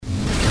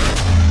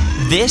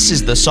This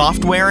is the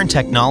Software and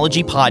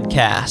Technology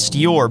Podcast,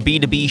 your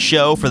B2B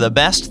show for the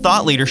best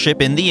thought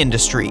leadership in the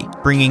industry,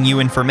 bringing you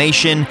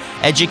information,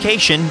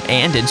 education,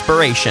 and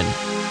inspiration.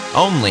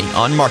 Only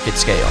on Market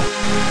Scale.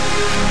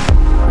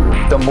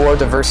 The more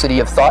diversity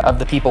of thought of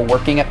the people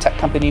working at tech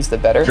companies, the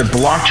better. The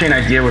blockchain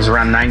idea was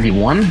around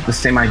 91. The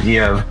same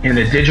idea of, in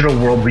the digital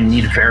world, we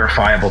need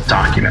verifiable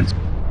documents.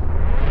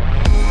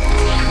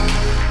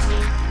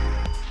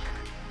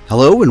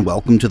 Hello and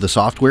welcome to the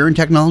Software and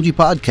Technology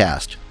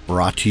Podcast,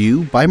 brought to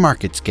you by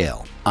Market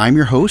Scale. I'm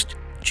your host,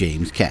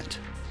 James Kent.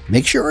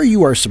 Make sure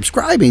you are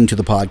subscribing to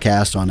the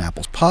podcast on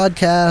Apple's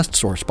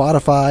Podcasts or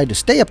Spotify to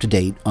stay up to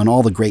date on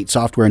all the great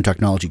software and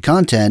technology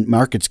content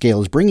Market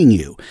Scale is bringing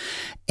you.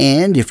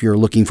 And if you're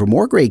looking for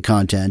more great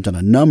content on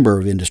a number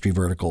of industry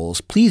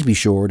verticals, please be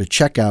sure to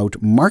check out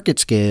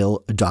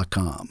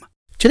marketscale.com.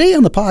 Today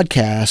on the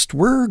podcast,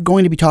 we're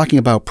going to be talking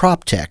about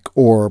PropTech,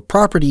 or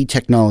property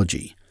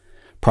technology.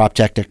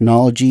 PropTech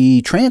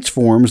technology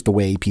transforms the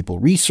way people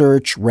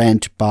research,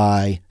 rent,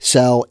 buy,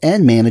 sell,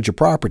 and manage a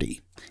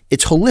property.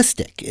 It's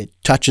holistic. It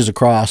touches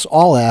across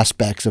all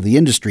aspects of the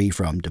industry,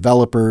 from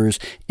developers,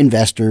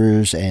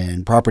 investors,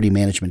 and property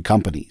management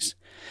companies.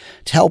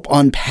 To help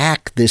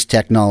unpack this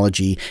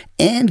technology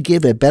and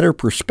give a better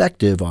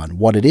perspective on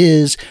what it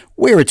is,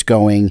 where it's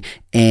going,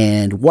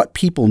 and what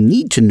people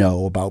need to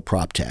know about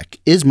PropTech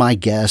is my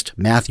guest,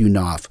 Matthew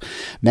Knoff.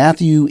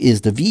 Matthew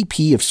is the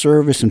VP of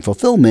Service and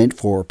Fulfillment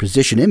for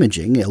Precision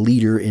Imaging, a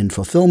leader in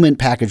fulfillment,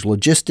 package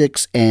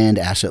logistics, and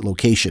asset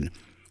location.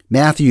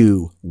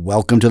 Matthew,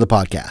 welcome to the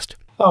podcast.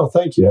 Oh,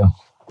 thank you.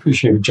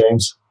 Appreciate it,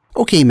 James.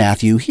 Okay,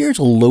 Matthew, here's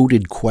a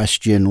loaded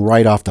question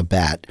right off the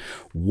bat.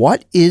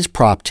 What is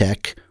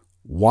PropTech?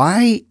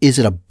 Why is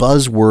it a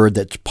buzzword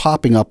that's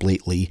popping up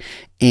lately?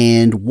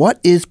 And what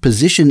is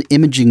Precision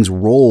Imaging's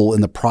role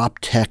in the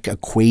PropTech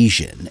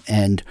equation?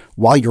 And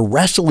while you're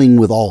wrestling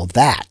with all of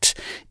that,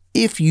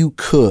 if you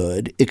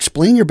could,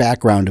 explain your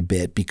background a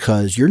bit,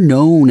 because you're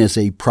known as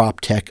a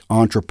PropTech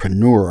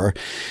entrepreneur.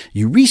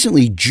 You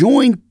recently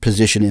joined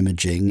Precision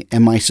Imaging,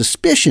 and my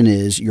suspicion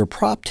is your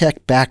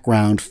PropTech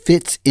background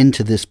fits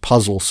into this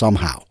puzzle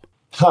somehow.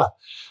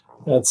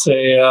 That's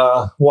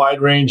a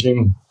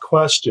wide-ranging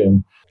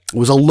question. It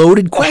was a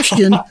loaded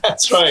question.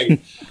 That's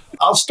right.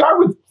 I'll start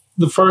with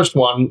the first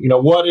one.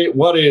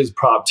 What is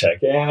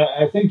PropTech? And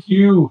I think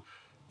you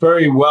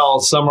very well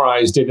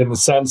summarized it in the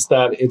sense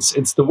that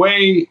it's the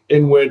way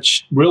in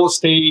which real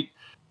estate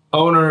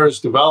owners,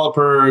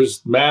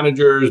 developers,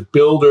 managers,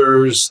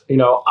 builders,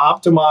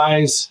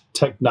 optimize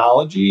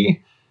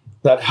technology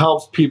that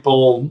helps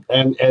people,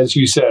 and as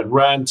you said,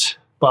 rent,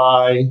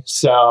 buy,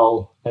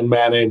 sell, and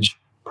manage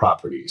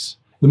properties.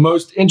 The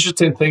most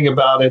interesting thing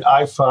about it,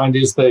 I find,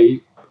 is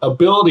the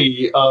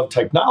ability of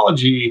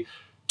technology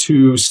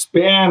to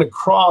span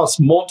across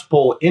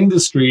multiple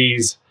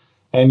industries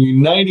and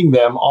uniting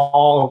them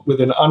all with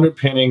an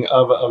underpinning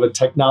of a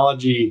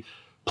technology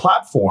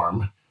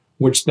platform,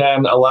 which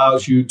then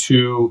allows you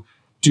to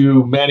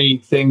do many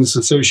things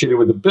associated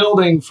with the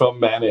building, from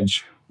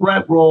manage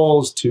rent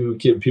rolls, to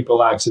give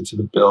people access to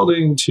the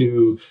building,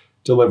 to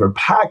deliver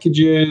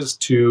packages,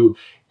 to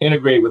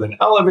integrate with an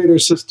elevator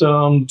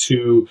system,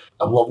 to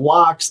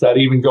locks that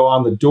even go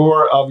on the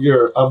door of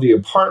the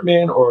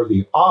apartment or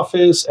the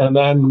office. And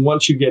then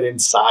once you get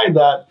inside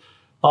that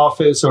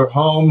office or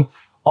home,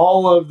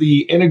 all of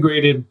the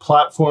integrated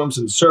platforms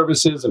and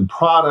services and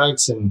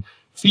products and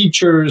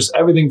features,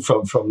 everything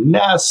from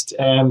Nest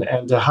and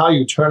to how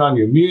you turn on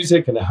your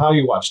music and how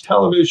you watch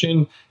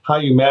television, how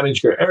you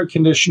manage your air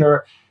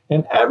conditioner,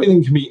 and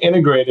everything can be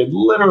integrated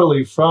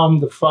literally from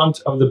the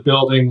front of the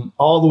building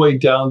all the way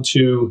down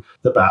to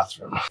the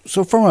bathroom.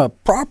 So from a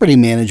property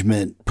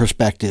management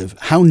perspective,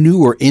 how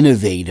new or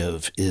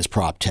innovative is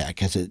PropTech?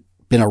 Has it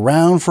been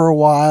around for a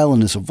while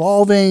and is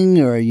evolving,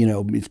 or,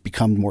 it's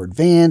become more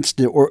advanced,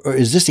 or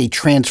is this a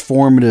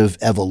transformative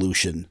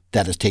evolution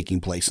that is taking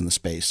place in the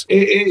space?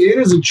 It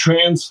is a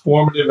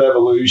transformative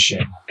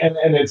evolution.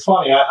 And it's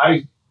funny,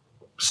 I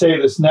say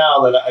this now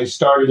that I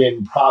started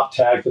in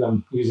PropTech, and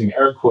I'm using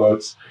air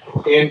quotes,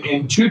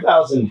 in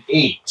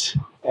 2008.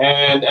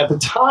 And at the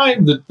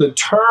time, the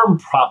term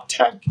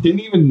PropTech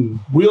didn't even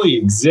really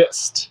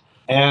exist.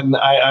 And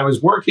I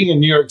was working in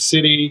New York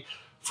City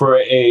for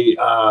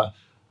a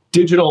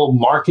digital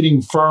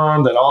marketing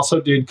firm that also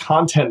did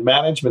content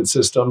management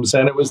systems.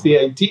 And it was the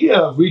idea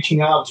of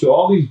reaching out to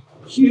all these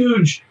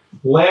huge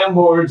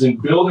landlords and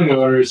building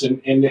owners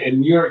in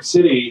New York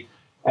City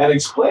and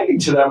explaining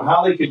to them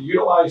how they could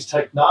utilize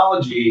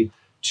technology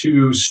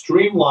to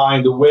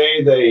streamline the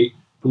way they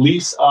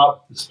lease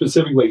up,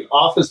 specifically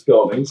office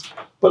buildings,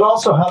 but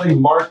also how they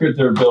market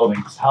their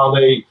buildings, how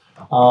they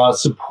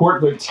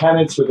support their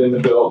tenants within the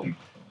building,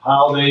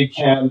 how they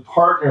can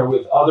partner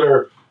with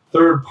other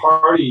third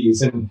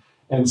parties and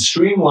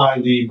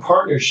streamline the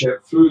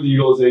partnership through the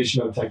utilization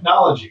of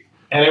technology.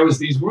 And it was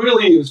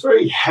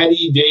very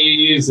heady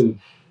days, and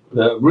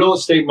the real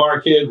estate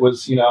market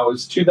was, it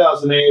was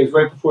 2008, it was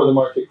right before the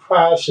market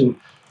crashed. And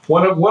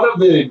one of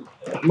the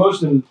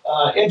most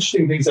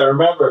interesting things I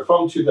remember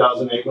from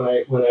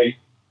 2008 when I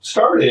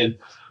started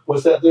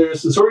was that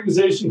there's this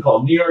organization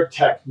called New York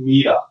Tech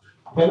Meetup,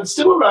 and it's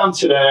still around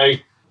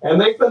today. And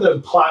they've been the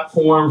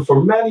platform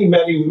for many,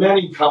 many,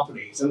 many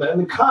companies. And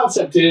the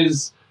concept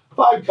is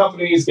 5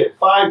 companies get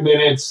 5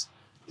 minutes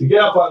to get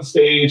up on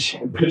stage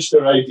and pitch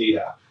their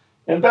idea.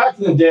 And back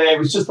in the day, it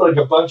was just like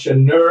a bunch of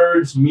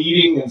nerds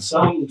meeting in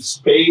some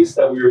space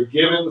that we were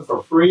given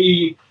for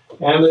free.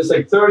 And there's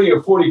like 30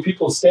 or 40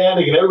 people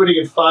standing, and everybody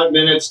gets 5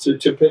 minutes to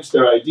pitch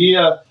their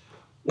idea.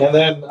 And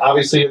then,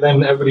 obviously,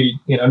 everybody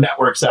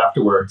networks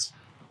afterwards.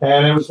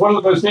 And it was one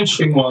of the most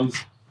interesting ones.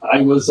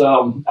 I was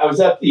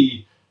at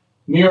the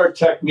New York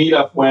Tech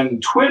Meetup when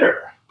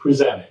Twitter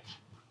presented.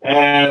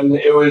 And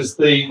it was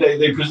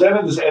they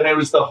presented this, and it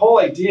was the whole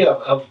idea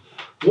of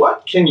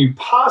what can you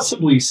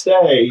possibly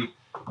say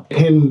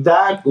in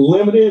that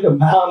limited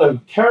amount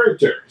of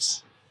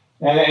characters.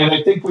 And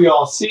I think we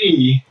all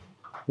see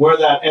where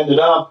that ended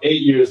up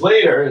 8 years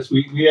later, is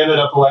we ended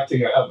up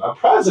electing a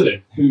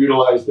president who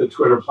utilized the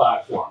Twitter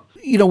platform.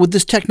 With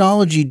this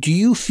technology, do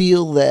you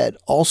feel that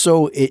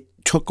also it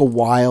took a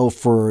while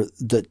for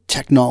the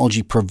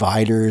technology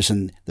providers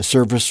and the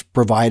service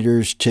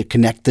providers to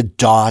connect the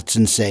dots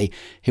and say,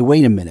 hey,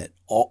 wait a minute,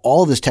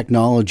 all this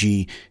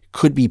technology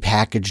could be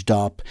packaged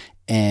up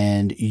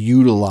and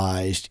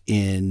utilized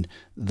in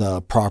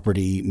the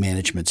property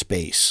management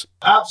space?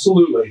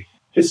 Absolutely.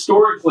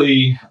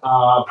 Historically,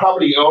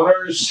 property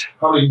owners,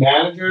 property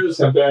managers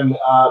have been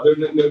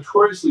they're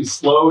notoriously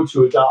slow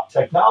to adopt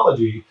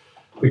technology,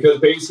 because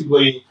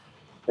basically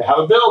they have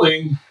a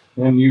building,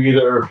 and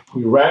you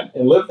rent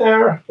and live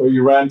there, or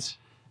you rent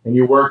and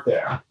you work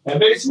there. And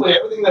basically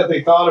everything that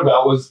they thought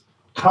about was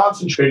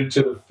concentrated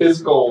to the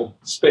physical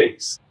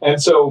space.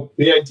 And so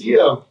the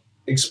idea of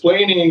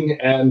explaining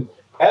and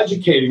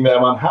educating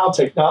them on how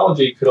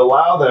technology could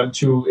allow them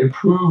to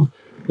improve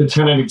the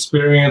tenant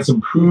experience,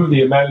 improve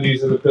the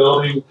amenities of the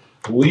building,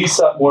 lease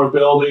up more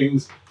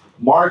buildings,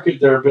 market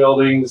their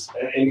buildings,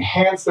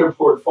 enhance their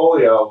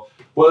portfolio,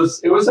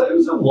 was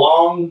a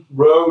long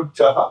road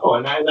to hoe.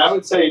 And I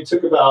would say it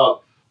took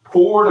about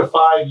 4 to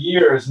 5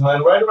 years. And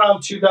then right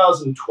around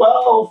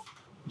 2012,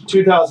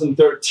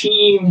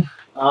 2013,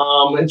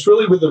 it's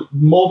really with the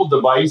mobile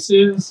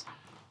devices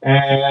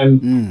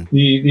and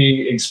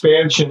the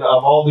expansion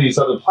of all these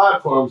other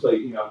platforms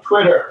like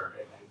Twitter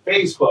and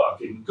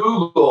Facebook and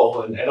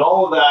Google and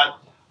all of that,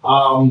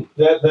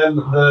 that then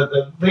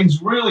the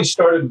things really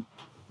started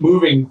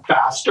moving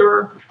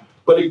faster.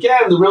 But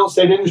again, the real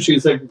estate industry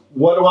is like,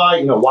 why do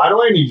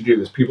I need to do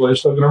this? People are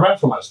still going to rent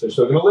from us. They're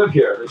still going to live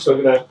here. They're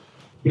still going to,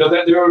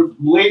 they're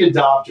late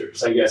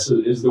adopters, I guess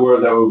is the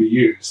word that would be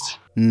used.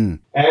 And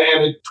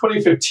in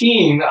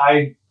 2015,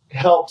 I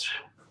helped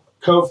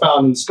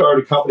co-found and start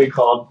a company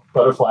called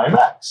Butterfly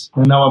MX.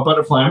 And now what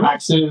Butterfly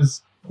MX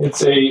is,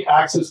 it's a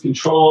access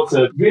control. It's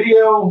a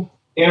video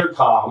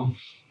intercom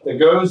that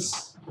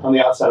goes on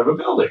the outside of a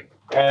building.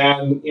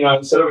 And,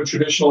 instead of a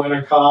traditional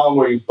intercom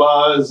where you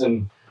buzz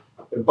and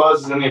it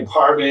buzzes in the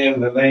apartment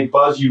and then they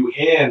buzz you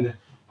in,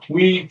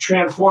 we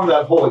transformed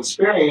that whole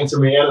experience,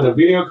 and we added a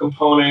video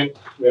component,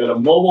 we had a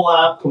mobile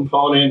app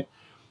component.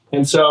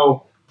 And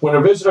so when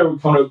a visitor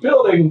would come to a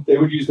building, they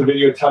would use the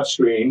video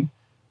touchscreen,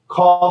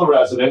 call the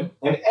resident,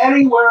 and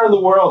anywhere in the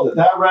world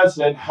that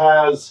resident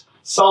has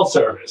cell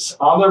service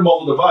on their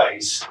mobile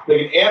device,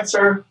 they can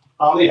answer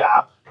on the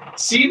app,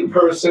 see the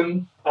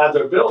person at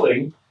their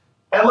building,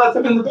 and let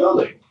them in the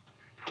building.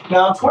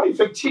 Now, in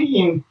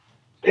 2015,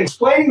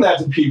 explaining that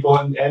to people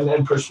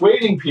and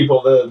persuading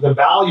people the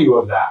value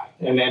of that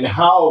and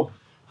how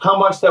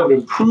much that would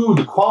improve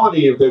the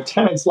quality of their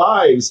tenants'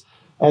 lives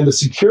and the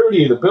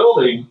security of the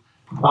building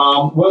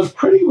was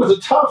a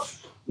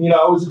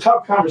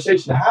tough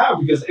conversation to have,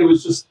 because it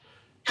was just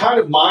kind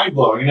of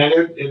mind-blowing. And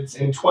it's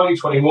in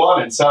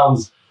 2021, it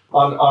sounds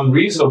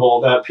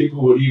unreasonable that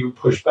people would even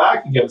push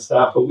back against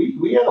that. But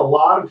we had a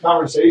lot of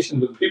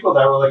conversations with people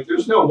that were like,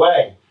 there's no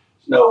way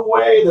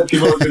that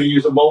people are going to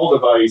use a mobile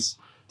device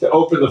to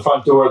open the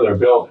front door of their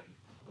building.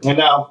 And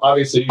now,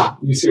 obviously,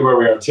 you see where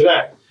we are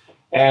today.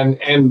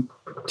 And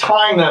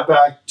tying that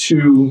back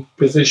to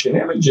position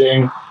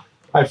imaging,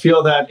 I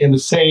feel that in the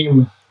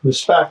same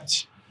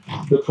respect,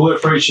 the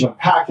proliferation of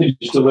package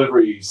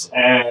deliveries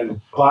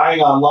and buying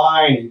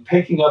online and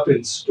picking up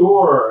in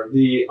store,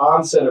 the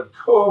onset of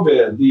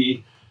COVID,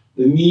 the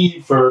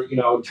need for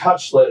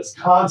touchless,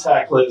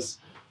 contactless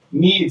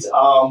needs,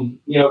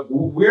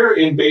 we're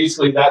in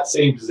basically that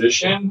same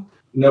position,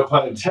 no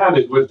pun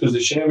intended, with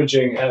position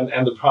imaging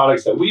and the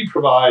products that we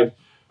provide,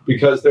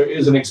 because there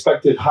is an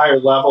expected higher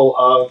level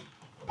of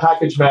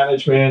package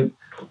management,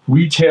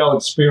 retail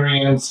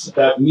experience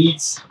that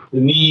meets the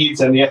needs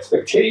and the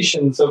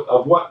expectations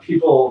of what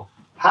people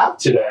have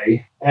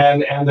today,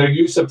 and their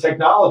use of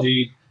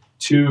technology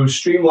to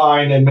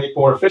streamline and make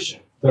more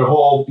efficient their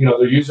whole,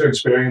 their user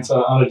experience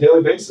on a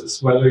daily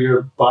basis, whether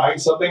you're buying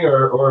something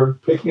or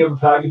picking up a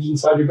package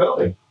inside your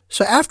building.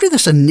 So after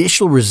this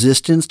initial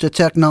resistance to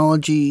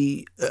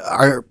technology,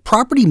 are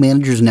property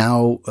managers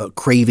now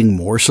craving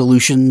more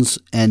solutions?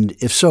 And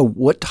if so,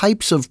 what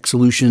types of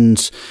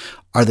solutions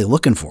are they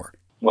looking for?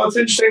 Well, it's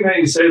interesting that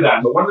you say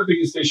that, but one of the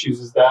biggest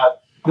issues is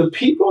that the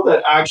people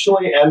that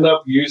actually end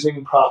up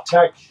using prop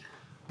tech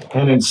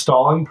and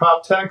installing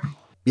prop tech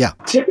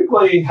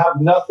typically have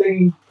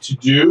nothing to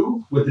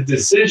do with the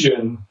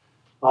decision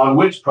on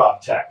which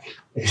prop tech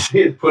is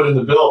put in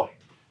the building.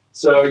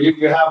 So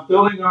you have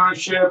building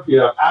ownership, you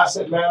have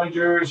asset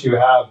managers, you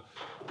have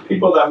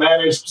people that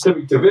manage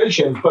specific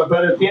divisions, but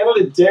at the end of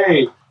the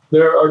day,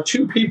 there are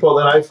two people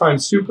that I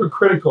find super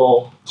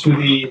critical to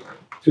the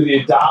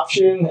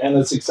adoption and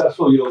the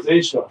successful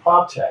utilization of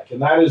prop tech,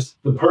 and that is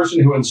the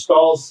person who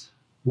installs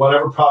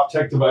whatever prop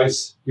tech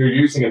device you're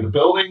using in the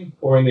building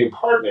or in the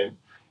apartment,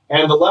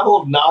 and the level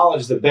of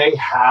knowledge that they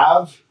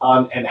have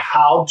on and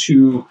how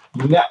to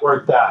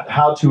network that,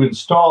 how to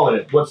install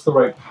it, what's the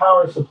right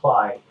power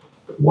supply,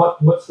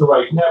 what's the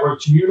right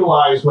network to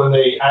utilize when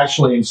they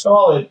actually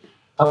install it.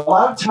 A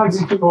lot of times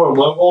these people are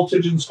low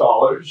voltage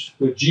installers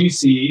with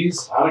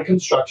GCs on a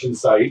construction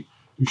site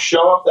who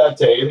show up that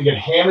day, they get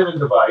handed a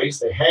device,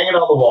 they hang it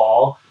on the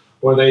wall,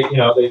 or they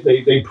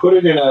put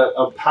it in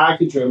a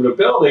package room in a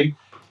building,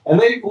 and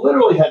they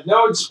literally had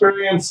no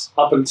experience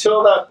up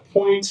until that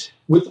point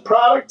with the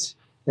product.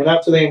 And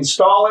after they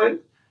install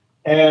it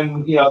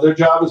and their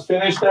job is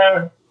finished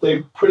there,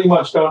 they pretty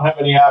much don't have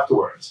any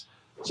afterwards.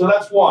 So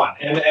that's one.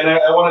 And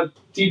I want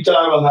to deep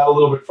dive on that a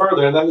little bit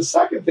further. And then the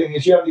second thing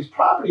is you have these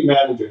property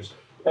managers.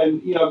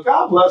 And,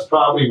 God bless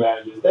property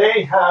managers.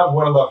 They have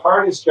one of the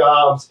hardest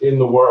jobs in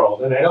the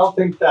world. And I don't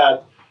think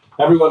that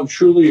everyone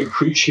truly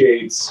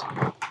appreciates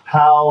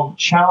how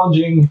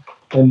challenging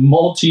and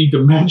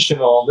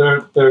multi-dimensional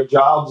their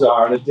jobs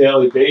are on a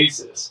daily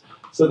basis.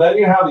 So then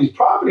you have these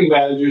property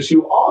managers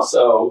who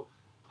also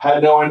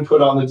had no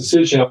input on the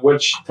decision of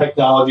which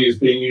technology is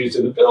being used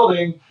in the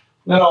building.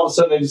 And then all of a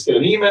sudden they just get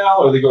an email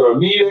or they go to a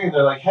meeting and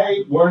they're like,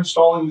 hey, we're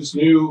installing this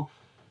new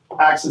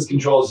access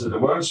control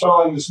system. We're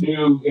installing this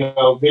new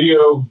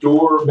video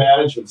door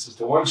management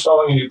system. We're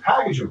installing a new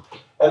package room.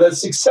 And the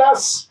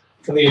success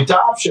and the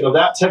adoption of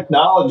that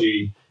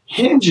technology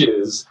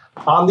hinges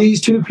on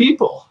these two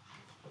people.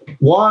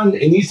 One,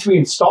 it needs to be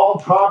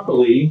installed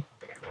properly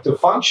to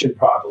function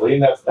properly,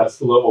 and that's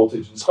the low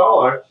voltage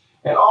installer.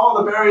 And all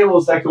the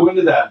variables that go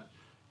into that.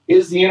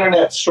 Is the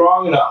internet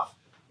strong enough?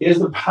 Is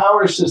the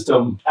power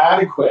system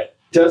adequate?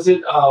 Does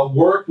it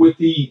work with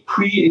the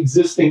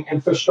pre-existing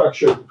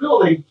infrastructure of the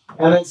building?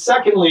 And then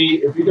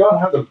secondly, if you don't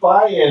have the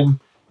buy-in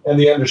and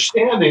the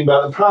understanding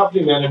by the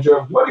property manager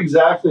of what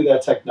exactly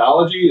that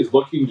technology is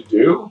looking to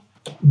do,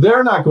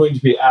 they're not going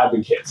to be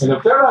advocates. And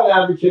if they're not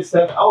advocates,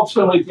 then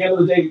ultimately, at the end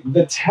of the day,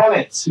 the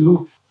tenants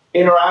who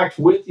interact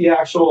with the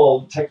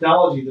actual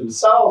technology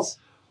themselves,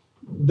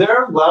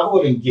 their level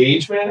of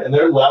engagement and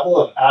their level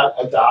of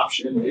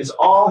adoption is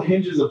all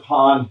hinges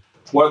upon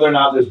whether or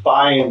not there's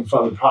buy-in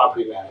from the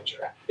property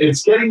manager.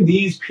 It's getting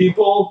these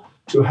people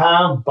to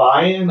have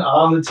buy-in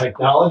on the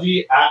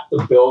technology at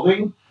the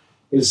building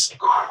is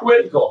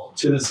critical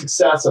to the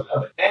success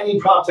of any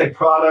PropTech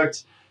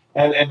product,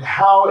 and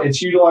how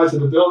it's utilized in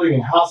the building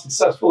and how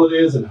successful it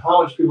is and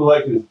how much people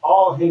like it. It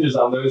all hinges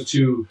on those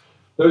two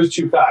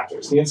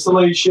factors, the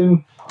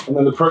installation and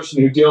then the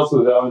person who deals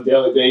with it on a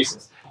daily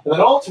basis. And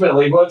then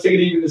ultimately, we want to take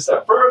it even a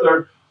step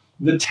further,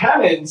 the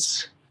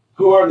tenants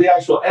who are the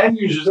actual end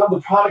users of the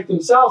product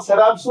themselves have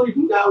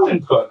absolutely no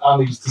input on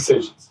these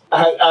decisions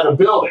at a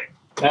building.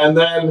 And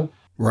then,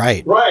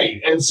 right.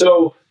 And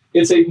so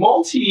it's a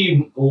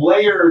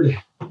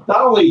multi-layered,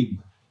 not only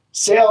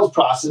sales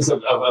process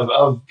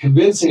of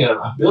convincing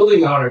a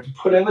building owner to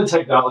put in the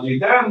technology,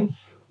 then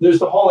there's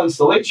the whole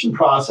installation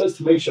process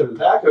to make sure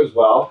that goes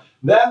well.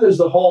 Then there's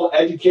the whole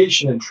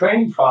education and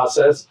training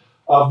process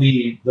of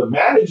the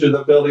manager of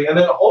the building, and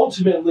then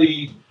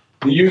ultimately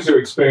the user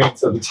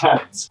experience of the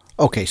tenants.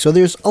 Okay, so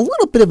there's a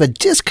little bit of a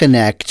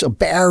disconnect, a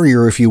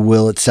barrier, if you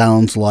will, it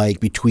sounds like,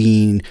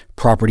 between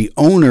property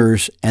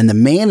owners and the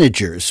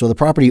managers. So the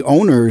property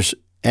owners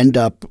end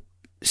up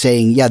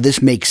saying, yeah,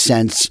 this makes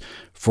sense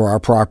for our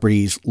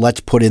properties.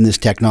 Let's put in this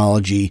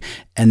technology.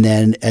 And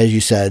then, as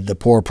you said, the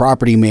poor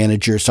property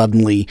manager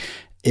suddenly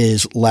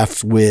is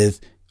left with,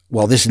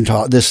 well, this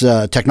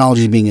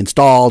technology is being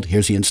installed.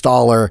 Here's the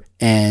installer,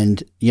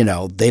 and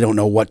they don't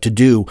know what to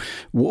do.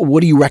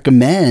 What do you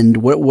recommend?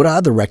 What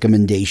are the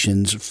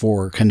recommendations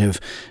for kind of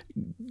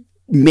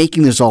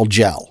making this all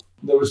gel?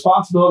 The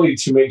responsibility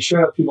to make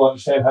sure that people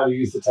understand how to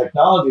use the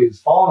technology is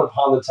fallen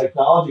upon the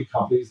technology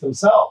companies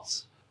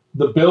themselves.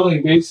 The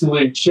building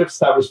basically shifts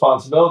that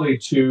responsibility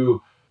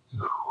to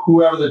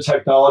whoever the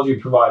technology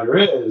provider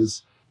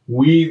is.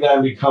 We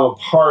then become a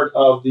part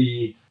of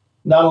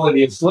not only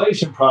the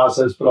installation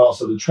process, but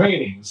also the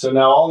training. So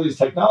now all these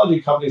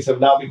technology companies have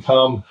now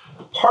become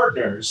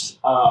partners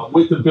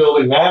with the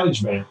building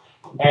management,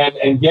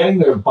 and getting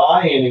their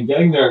buy-in and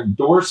getting their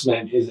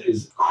endorsement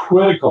is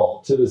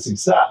critical to the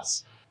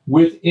success.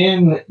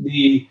 Within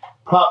the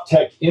prop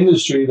tech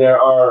industry,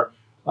 there's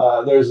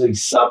a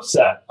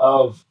subset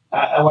of,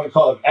 I want to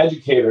call them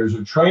educators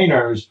or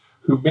trainers,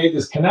 who've made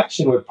this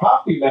connection with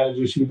property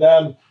managers who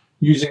then,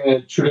 using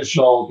the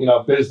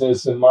traditional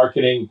business and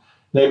marketing,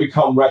 they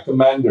become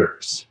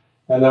recommenders.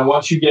 And then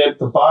once you get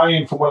the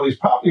buy-in from one of these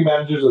property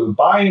managers or the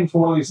buy-in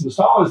from one of these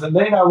installers, then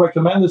they now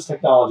recommend this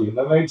technology. And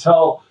then they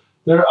tell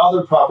their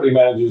other property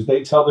managers,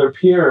 they tell their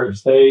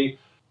peers, they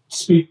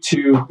speak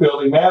to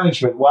building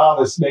management. Wow,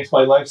 this makes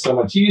my life so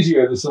much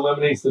easier. This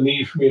eliminates the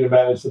need for me to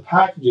manage the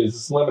packages.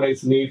 This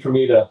eliminates the need for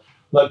me to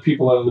let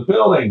people into the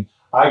building.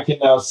 I can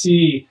now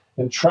see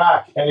and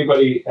track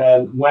anybody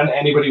and when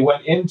anybody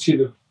went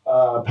into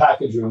the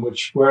package room,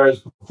 whereas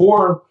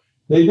before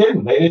they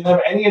didn't. They didn't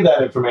have any of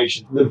that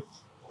information. The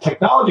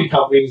technology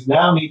companies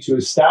now need to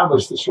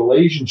establish this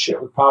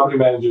relationship with property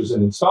managers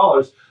and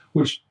installers,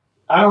 which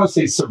I don't want to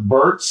say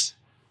subverts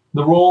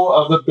the role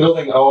of the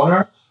building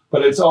owner,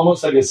 but it's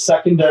almost like a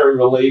secondary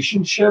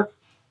relationship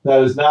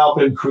that has now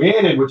been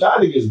created, which I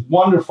think is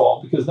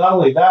wonderful, because not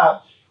only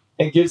that,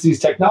 it gives these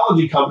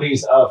technology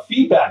companies a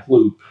feedback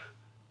loop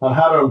on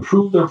how to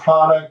improve their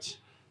product,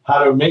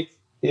 how to make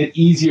it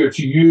easier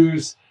to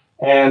use,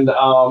 and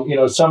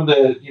some of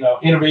the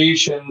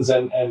innovations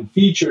and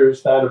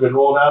features that have been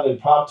rolled out in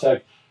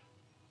PropTech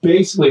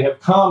basically have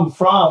come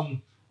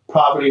from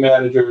property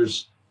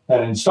managers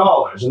and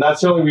installers. And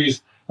that's the only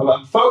reason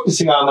I'm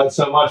focusing on that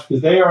so much,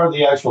 because they are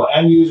the actual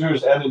end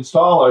users and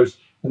installers.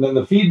 And then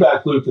the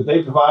feedback loop that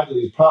they provide to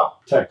these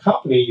PropTech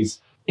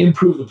companies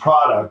improve the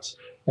product.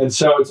 And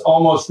so it's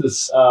almost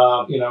this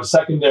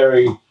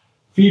secondary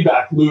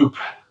feedback loop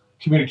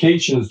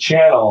communications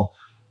channel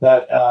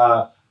that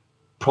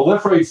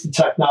proliferates the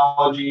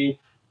technology,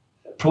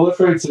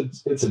 proliferates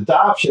its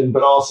adoption,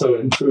 but also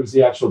improves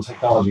the actual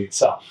technology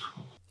itself.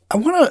 I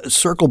want to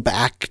circle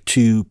back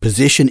to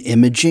position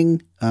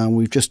imaging.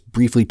 We've just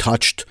briefly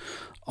touched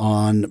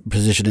on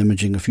position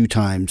imaging a few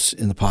times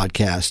in the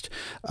podcast,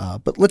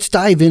 but let's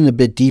dive in a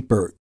bit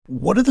deeper.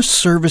 What are the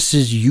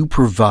services you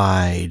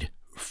provide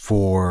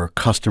for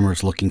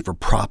customers looking for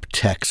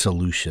PropTech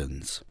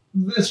solutions?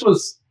 This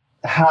was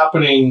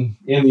happening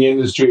in the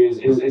industry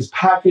is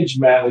package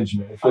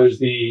management. There's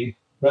the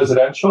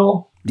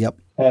residential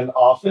and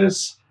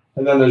office,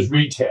 and then there's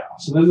retail.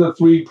 So those are the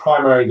three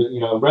primary,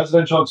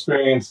 residential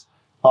experience,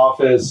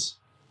 office,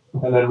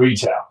 and then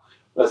retail.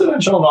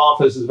 Residential and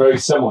office is very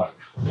similar,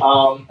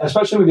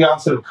 especially with the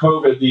onset of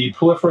COVID, the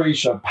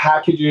proliferation of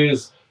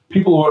packages,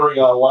 people ordering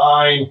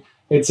online.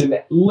 It's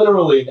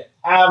literally an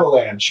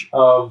avalanche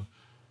of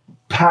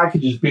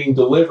packages being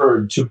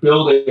delivered to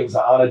buildings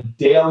on a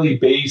daily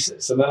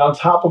basis. And then on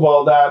top of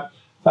all that,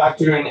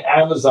 factor in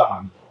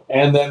Amazon,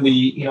 and then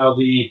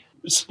the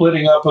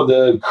splitting up of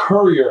the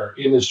courier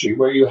industry,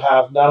 where you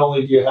have, not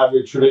only do you have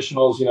your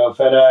traditionals,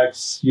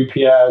 FedEx,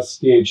 UPS,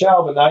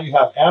 DHL, but now you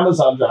have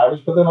Amazon drivers,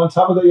 but then on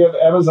top of that, you have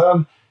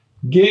Amazon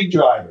gig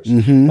drivers.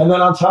 Mm-hmm. And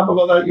then on top of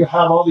all that, you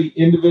have all the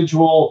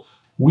individual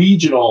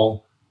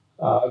regional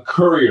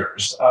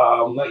couriers,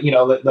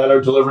 that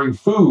are delivering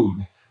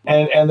food.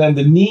 And then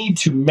the need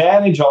to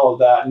manage all of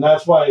that. And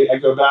that's why I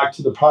go back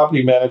to the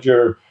property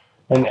manager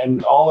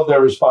and all of their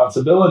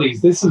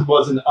responsibilities. This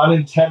wasn't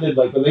unintended.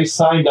 Like when they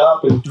signed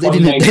up in they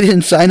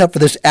didn't sign up for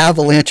this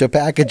avalanche of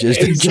packages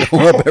that show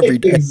up every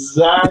day.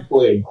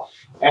 Exactly.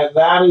 And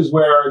that is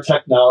where our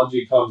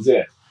technology comes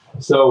in.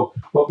 So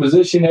what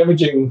position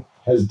imaging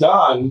has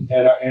done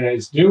and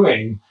is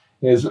doing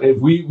is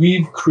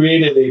we've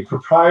created a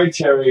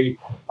proprietary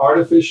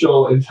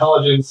artificial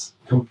intelligence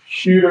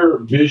computer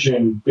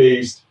vision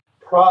based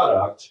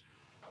product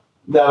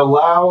that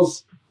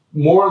allows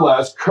more or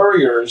less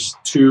couriers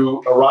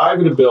to arrive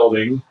at a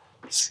building,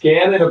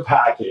 scan in a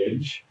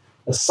package,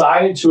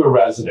 assign it to a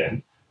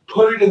resident,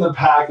 put it in the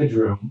package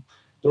room.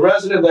 The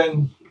resident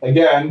then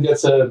again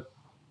gets a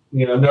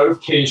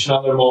notification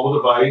on their mobile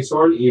device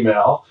or an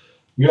email.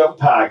 You have a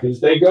package.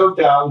 They go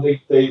down,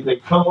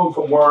 they come home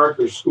from work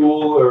or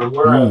school or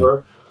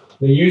wherever.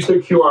 They use their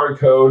QR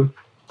code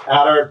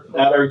at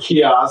our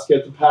kiosk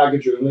at the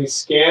package room. They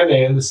scan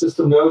in. The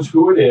system knows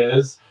who it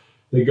is.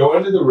 They go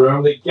into the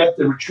room. They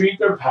retrieve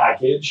their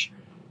package,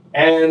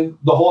 and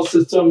the whole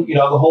system, the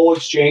whole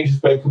exchange has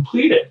been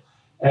completed.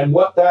 And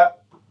what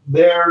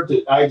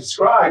I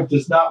described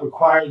does not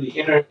require the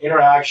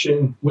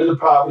interaction with the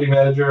property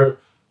manager,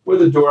 with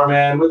the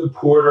doorman, with the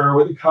porter,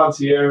 with the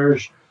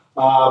concierge.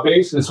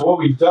 Basically, so what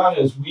we've done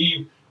is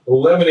we've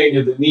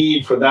eliminated the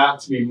need for that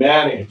to be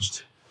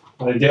managed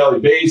on a daily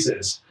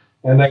basis,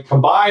 and then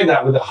combine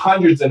that with the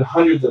hundreds and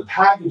hundreds of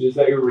packages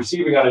that you're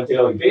receiving on a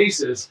daily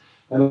basis,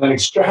 and then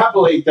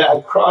extrapolate that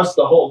across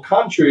the whole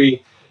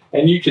country,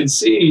 and you can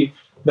see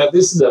that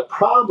this is a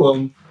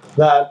problem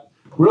that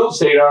real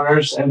estate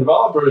owners and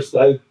developers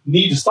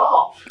need to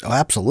solve. Oh,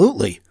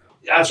 absolutely.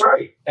 That's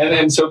right.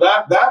 And so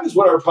that is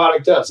what our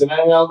product does. And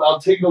I'll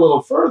take it a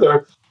little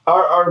further.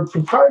 Our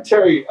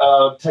proprietary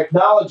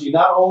technology,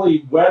 not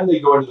only when they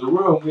go into the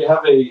room, we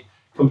have a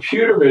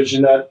computer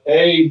vision that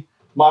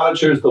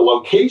monitors the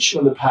location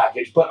of the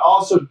package, but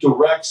also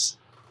directs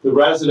the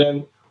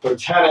resident or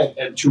tenant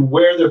and to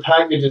where their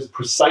package is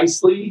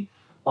precisely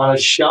on a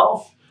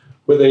shelf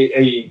with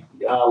a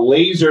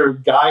laser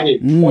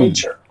guided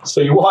pointer. So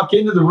you walk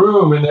into the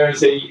room and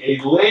there's a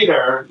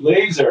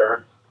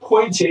laser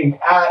pointing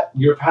at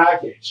your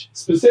package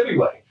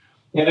specifically.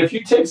 And if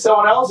you take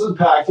someone else's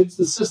package,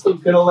 the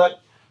system's going to let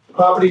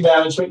property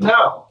management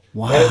know.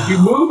 Wow. And if you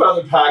move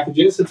other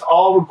packages, it's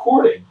all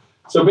recording.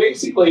 So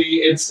basically,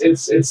 it's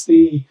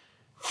the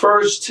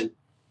first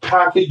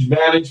package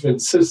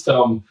management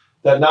system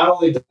that not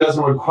only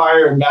doesn't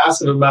require a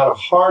massive amount of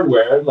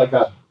hardware, like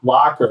a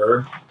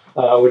locker,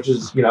 which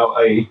is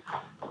a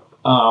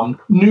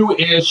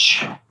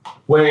new-ish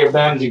way of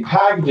managing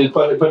packages,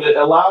 but it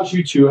allows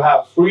you to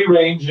have free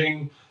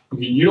ranging. You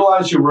can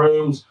utilize your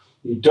rooms.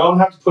 You don't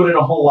have to put in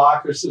a whole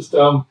locker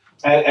system,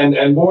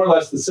 and more or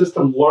less the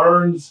system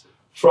learns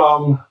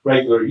from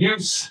regular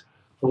use,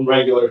 from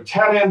regular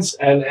tenants,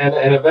 and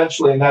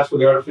eventually, and that's where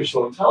the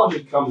artificial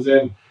intelligence comes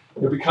in.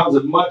 It becomes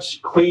a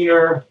much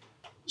cleaner,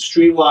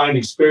 streamlined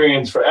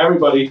experience for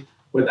everybody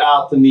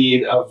without the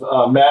need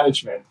of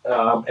management.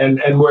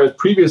 And whereas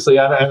previously,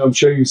 I'm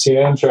sure you've seen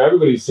it, I'm sure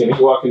everybody's seen it,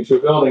 you walk into a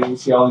building and you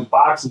see all these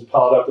boxes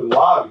piled up in the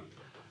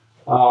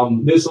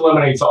lobby. This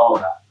eliminates all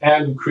of that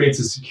and creates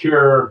a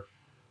secure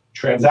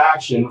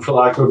transaction, for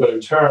lack of a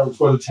better term,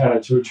 for the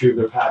tenant to retrieve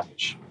their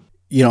package.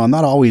 I'm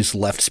not always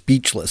left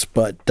speechless,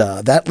 but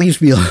that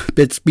leaves me a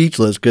bit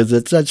speechless because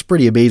that's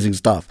pretty amazing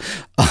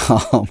stuff.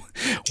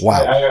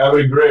 Wow. I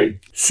would agree.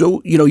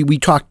 So, we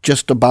talked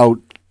just about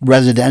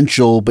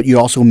residential, but you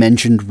also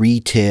mentioned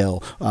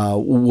retail.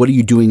 What are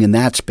you doing in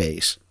that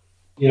space?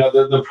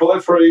 The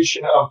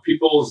proliferation of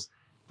people's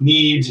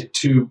need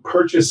to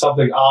purchase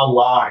something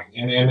online.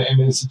 And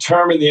it's a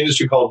term in the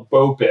industry called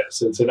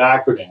BOPIS. It's an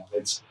acronym.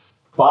 It's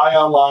buy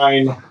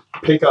online,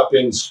 pick up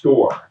in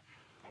store.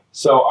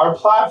 So our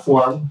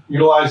platform,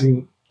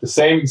 utilizing the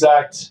same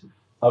exact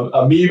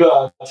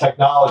Amoeba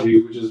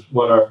technology, which is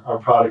what our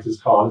product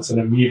is called, it's an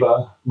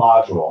Amoeba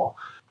module,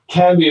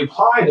 can be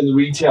applied in the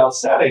retail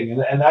setting.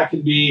 And that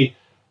could be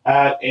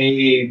at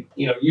a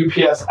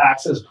UPS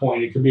access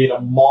point. It could be in a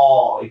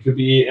mall. It could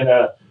be in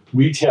a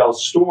retail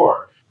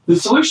store. The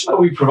solution that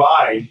we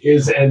provide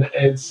is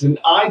it's an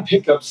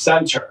iPickup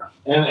center.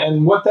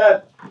 And what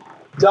that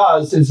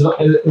does is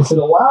it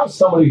allows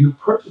somebody who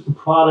purchased the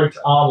product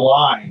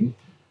online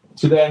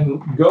to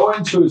then go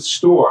into a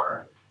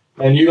store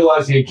and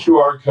utilizing a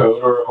QR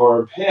code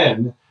or a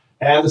PIN,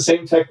 and the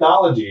same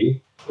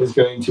technology is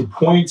going to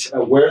point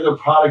where the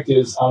product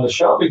is on the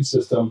shelving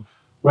system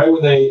right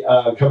when they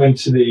come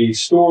into the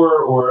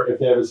store, or if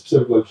they have a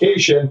specific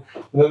location,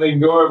 and then they can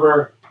go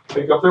over,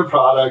 pick up their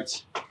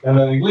product, and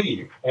then they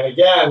leave. And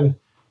again,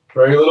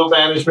 very little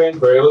management,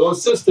 very little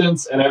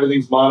assistance, and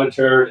everything's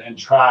monitored and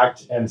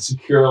tracked and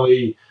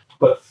securely,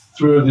 but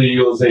through the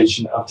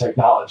utilization of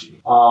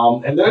technology.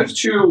 And those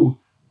two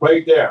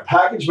right there,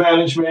 package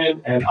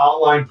management and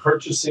online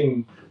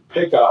purchasing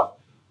pickup,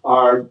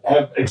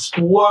 have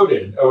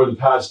exploded over the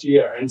past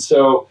year. And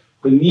so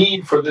the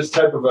need for this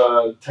type of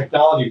a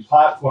technology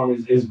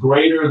platform is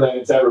greater than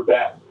it's ever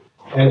been.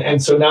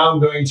 And so now I'm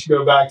going to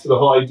go back to the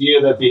whole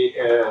idea that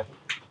the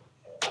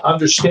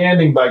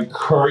understanding by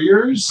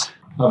couriers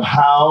of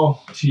how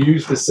to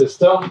use the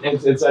system.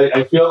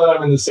 I feel that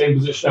I'm in the same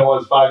position I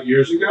was 5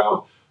 years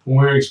ago when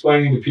we were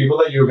explaining to people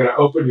that you were going to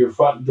open your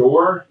front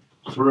door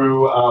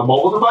through a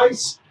mobile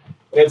device.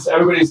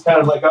 Everybody's kind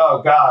of like,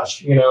 oh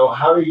gosh,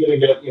 how are you going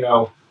to get,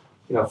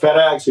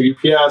 FedEx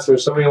or UPS or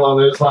somebody along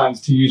those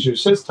lines to use your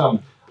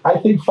system? I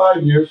think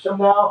 5 years from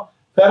now,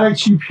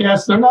 FedEx,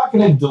 UPS, they're not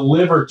going to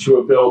deliver to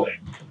a building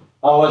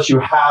unless you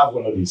have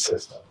one of these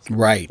systems.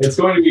 Right. It's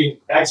going to be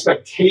an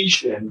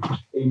expectation,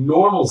 a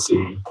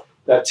normalcy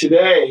that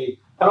today,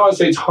 I don't want to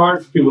say it's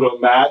hard for people to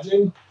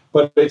imagine,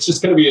 but it's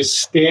just going to be a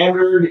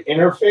standard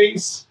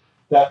interface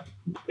that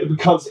it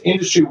becomes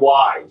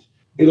industry-wide.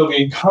 It'll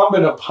be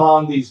incumbent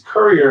upon these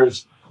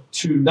couriers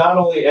to not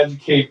only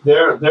educate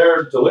their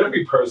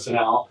delivery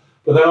personnel,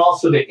 but then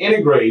also to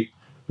integrate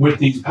with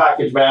these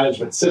package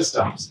management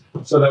systems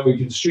so that we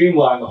can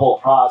streamline the whole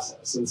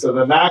process. And so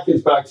then that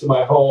gets back to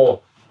my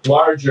whole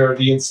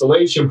the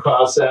installation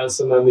process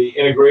and then the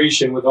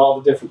integration with all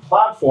the different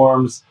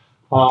platforms.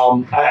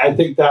 I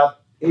think that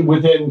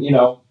within,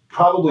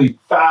 probably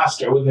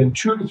faster, within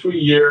 2 to 3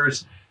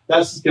 years,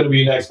 that's going to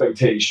be an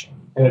expectation.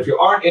 And if you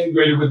aren't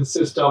integrated with the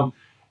system,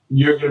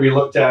 you're going to be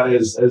looked at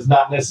as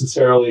not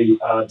necessarily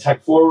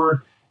tech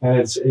forward. And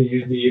it's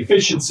the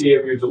efficiency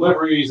of your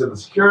deliveries and the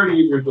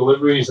security of your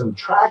deliveries and the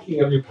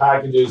tracking of your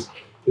packages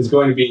is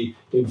going to be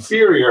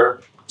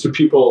inferior to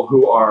people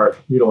who are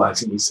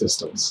utilizing these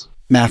systems.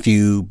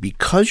 Matthew,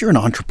 because you're an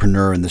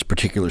entrepreneur in this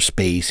particular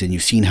space and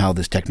you've seen how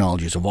this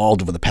technology has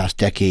evolved over the past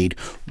decade,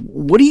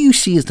 what do you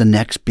see as the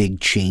next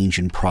big change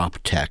in prop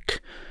tech?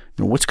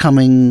 What's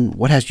coming?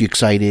 What has you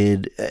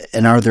excited?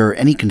 And are there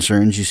any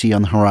concerns you see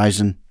on the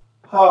horizon?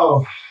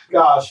 Oh,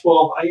 gosh.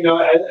 Well, I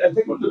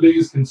think one of the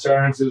biggest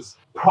concerns is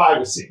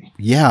privacy.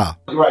 Yeah.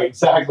 Right,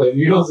 exactly. The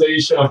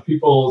utilization of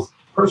people's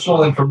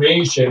personal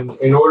information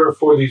in order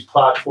for these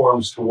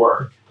platforms to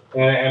work.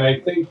 And I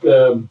think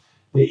the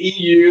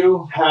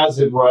EU has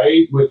it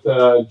right with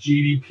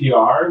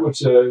GDPR,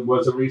 which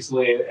was a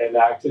recently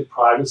enacted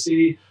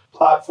privacy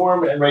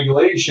platform and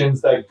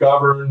regulations that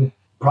govern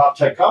prop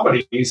tech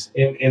companies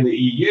in the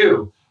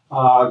EU.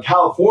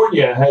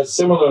 California has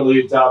similarly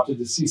adopted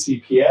the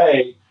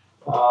CCPA,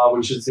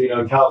 which is the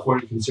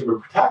California Consumer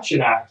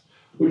Protection Act,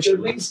 which at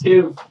least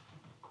give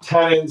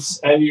tenants,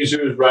 end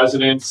users,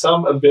 residents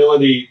some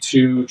ability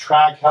to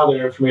track how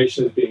their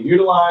information is being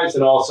utilized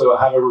and also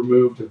have it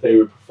removed if they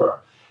would prefer.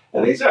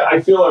 And these are,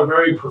 I feel, are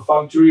very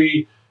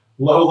perfunctory,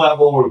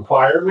 low-level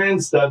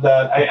requirements that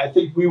I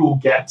think we will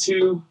get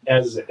to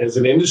as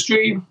an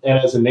industry and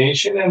as a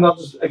nation. And I'll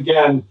just,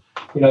 again,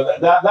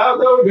 that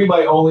would be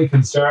my only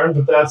concern.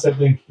 But that's, I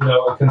think,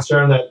 a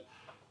concern that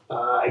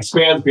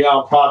expands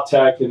beyond prop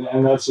tech,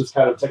 and that's just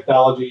kind of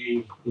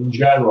technology in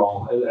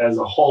general as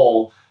a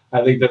whole.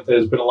 I think that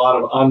there's been a lot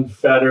of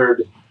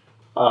unfettered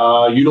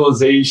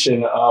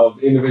utilization of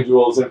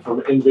individual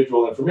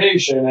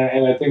information,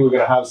 and I think we're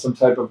going to have some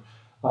type of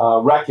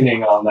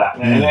reckoning on that.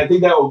 And I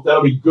think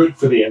that'll be good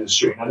for the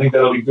industry. I think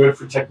that'll be good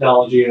for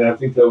technology, and I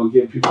think that will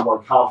give people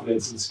more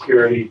confidence and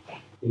security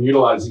in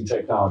utilizing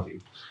technology.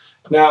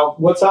 Now,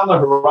 what's on the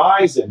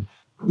horizon?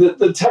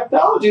 The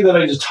technology that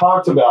I just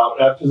talked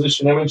about at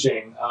Position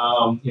Imaging,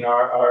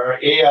 our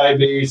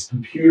AI-based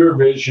computer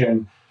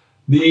vision,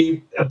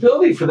 the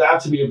ability for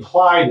that to be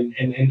applied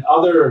in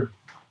other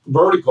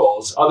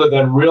verticals other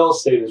than real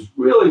estate is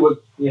really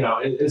what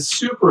is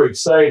super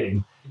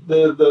exciting.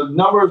 The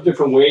number of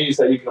different ways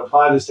that you can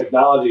apply this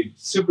technology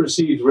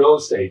supersedes real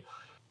estate.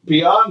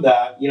 Beyond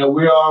that,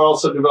 we are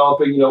also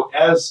developing,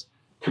 as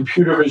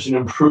computer vision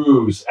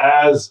improves,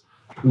 as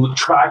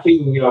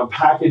tracking,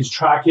 package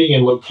tracking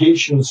and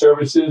location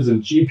services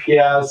and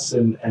GPS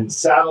and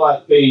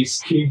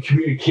satellite-based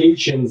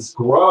communications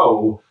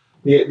grow,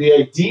 the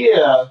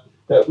idea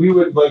that we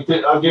would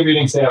I'll give you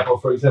an example.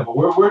 For example,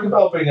 we're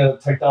developing a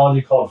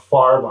technology called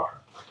FARBAR.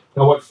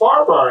 Now, what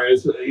FARBAR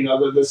is,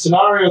 the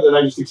scenario that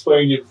I just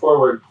explained to you before,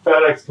 where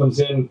FedEx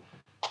comes in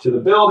to the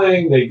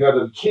building, they go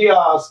to the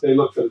kiosk, they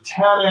look for the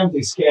tenant,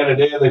 they scan it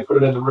in, they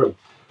put it in the room.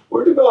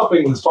 We're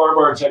developing this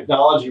FARBAR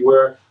technology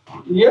where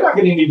you're not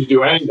going to need to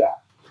do any of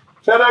that.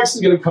 FedEx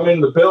is going to come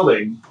into the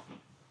building,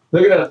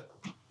 they're going to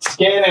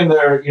scan in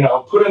their,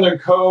 put in their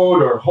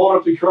code or hold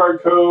up the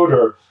QR code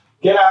or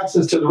get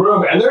access to the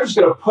room, and they're just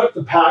going to put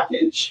the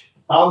package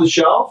on the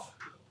shelf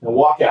and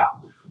walk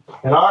out.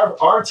 And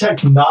our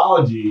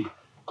technology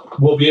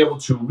will be able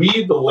to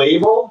read the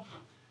label,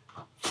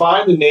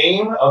 find the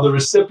name of the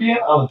recipient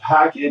on the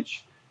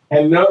package,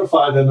 and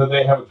notify them that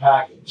they have a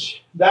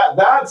package.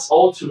 That's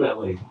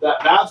ultimately,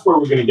 that's where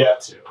we're going to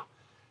get to.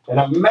 And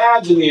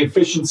imagine the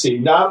efficiency.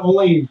 Not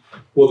only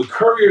will the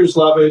couriers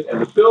love it,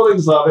 and the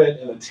buildings love it,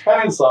 and the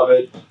tenants love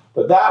it,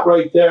 but that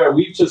right there,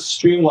 we've just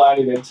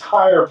streamlined an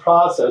entire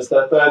process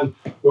that then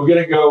we're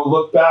going to go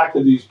look back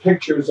at these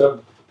pictures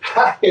of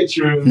package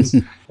rooms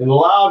and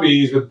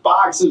lobbies with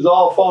boxes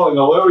all falling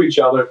all over each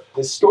other.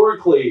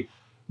 Historically,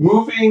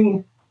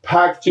 moving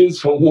packages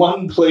from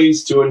one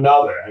place to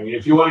another. I mean,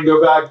 if you want to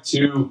go back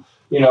to,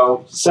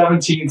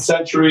 17th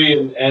century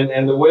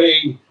and the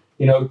way,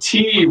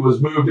 tea was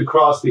moved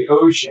across the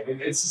ocean,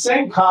 and it's the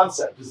same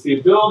concept. It's the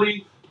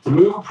ability to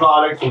move a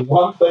product from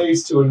one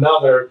place to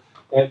another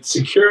and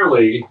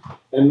securely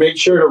and make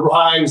sure it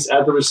arrives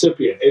at the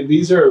recipient. And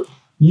these are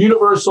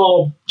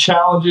universal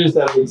challenges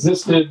that have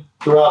existed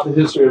throughout the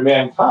history of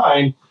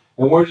mankind,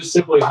 and we're just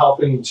simply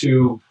helping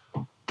to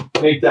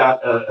make that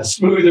a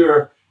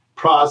smoother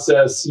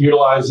process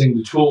utilizing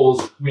the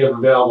tools we have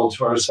available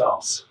to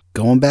ourselves.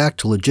 Going back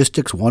to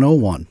Logistics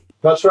 101.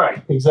 That's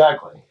right,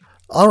 exactly.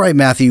 All right,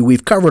 Matthew,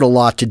 we've covered a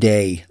lot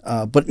today,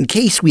 but in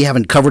case we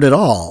haven't covered it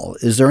all,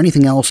 is there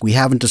anything else we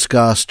haven't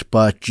discussed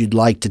but you'd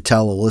like to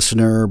tell a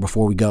listener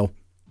before we go?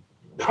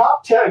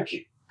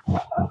 PropTech,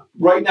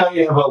 right now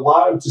you have a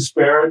lot of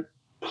disparate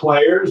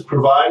players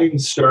providing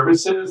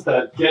services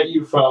that get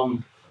you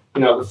from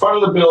the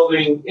front of the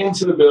building,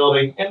 into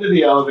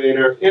the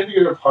elevator, into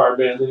your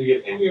apartment, then you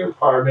get into your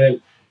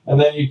apartment, and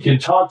then you can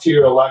talk to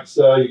your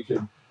Alexa, you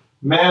can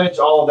manage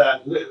all of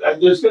that.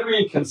 There's going to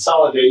be a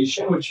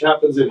consolidation, which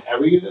happens in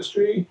every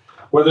industry,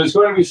 where there's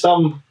going to be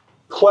some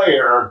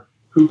player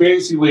who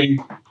basically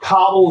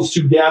cobbles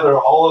together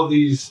all of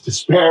these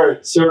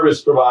disparate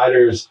service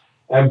providers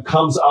and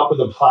comes up with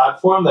a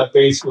platform that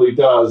basically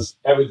does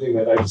everything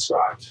that I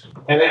described.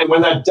 And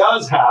when that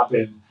does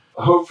happen,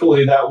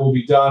 hopefully that will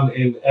be done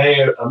in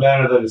a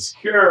manner that is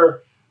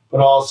secure, but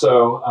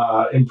also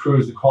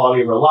improves the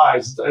quality of our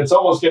lives. It's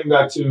almost getting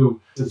back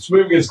to, it's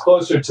moving us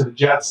closer to the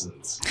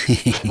Jetsons.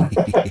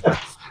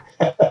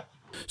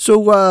 So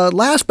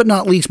last but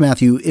not least,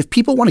 Matthew, if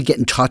people want to get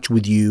in touch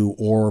with you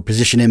or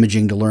Position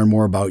Imaging to learn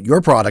more about your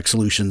product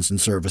solutions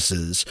and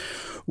services,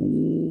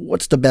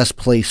 what's the best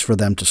place for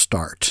them to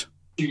start?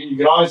 You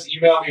can always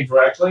email me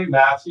directly,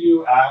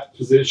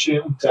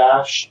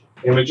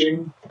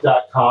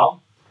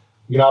 Matthew@position-imaging.com.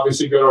 You can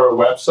obviously go to our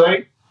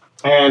website,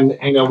 and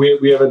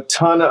we have a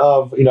ton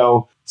of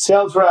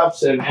sales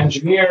reps and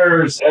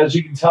engineers. As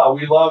you can tell,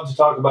 we love to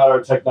talk about our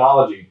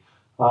technology.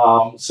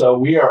 So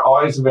we are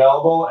always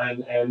available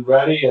and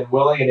ready and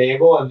willing and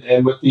able.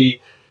 And with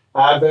the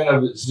advent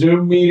of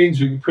Zoom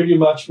meetings, we can pretty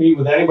much meet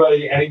with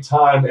anybody,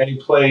 anytime, any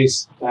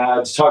place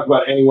to talk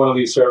about any one of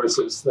these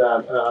services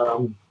that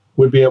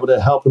would be able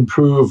to help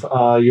improve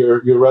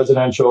your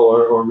residential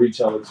or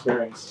retail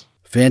experience.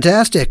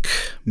 Fantastic.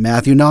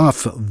 Matthew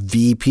Knoff,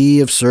 VP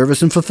of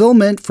Service and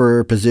Fulfillment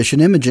for Position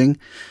Imaging.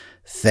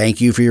 Thank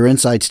you for your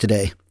insights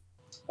today.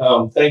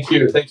 Thank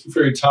you. Thank you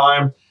for your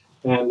time,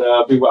 and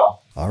be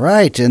well. All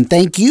right, and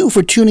thank you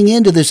for tuning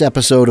in to this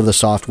episode of the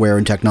Software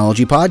and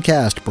Technology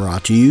Podcast,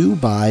 brought to you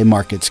by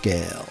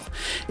MarketScale.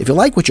 If you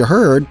like what you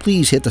heard,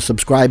 please hit the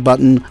subscribe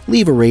button,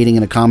 leave a rating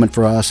and a comment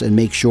for us, and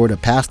make sure to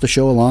pass the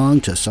show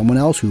along to someone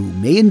else who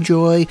may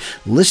enjoy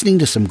listening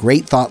to some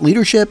great thought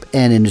leadership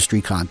and industry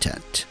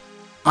content.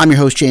 I'm your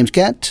host, James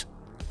Kent.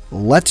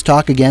 Let's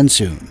talk again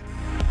soon.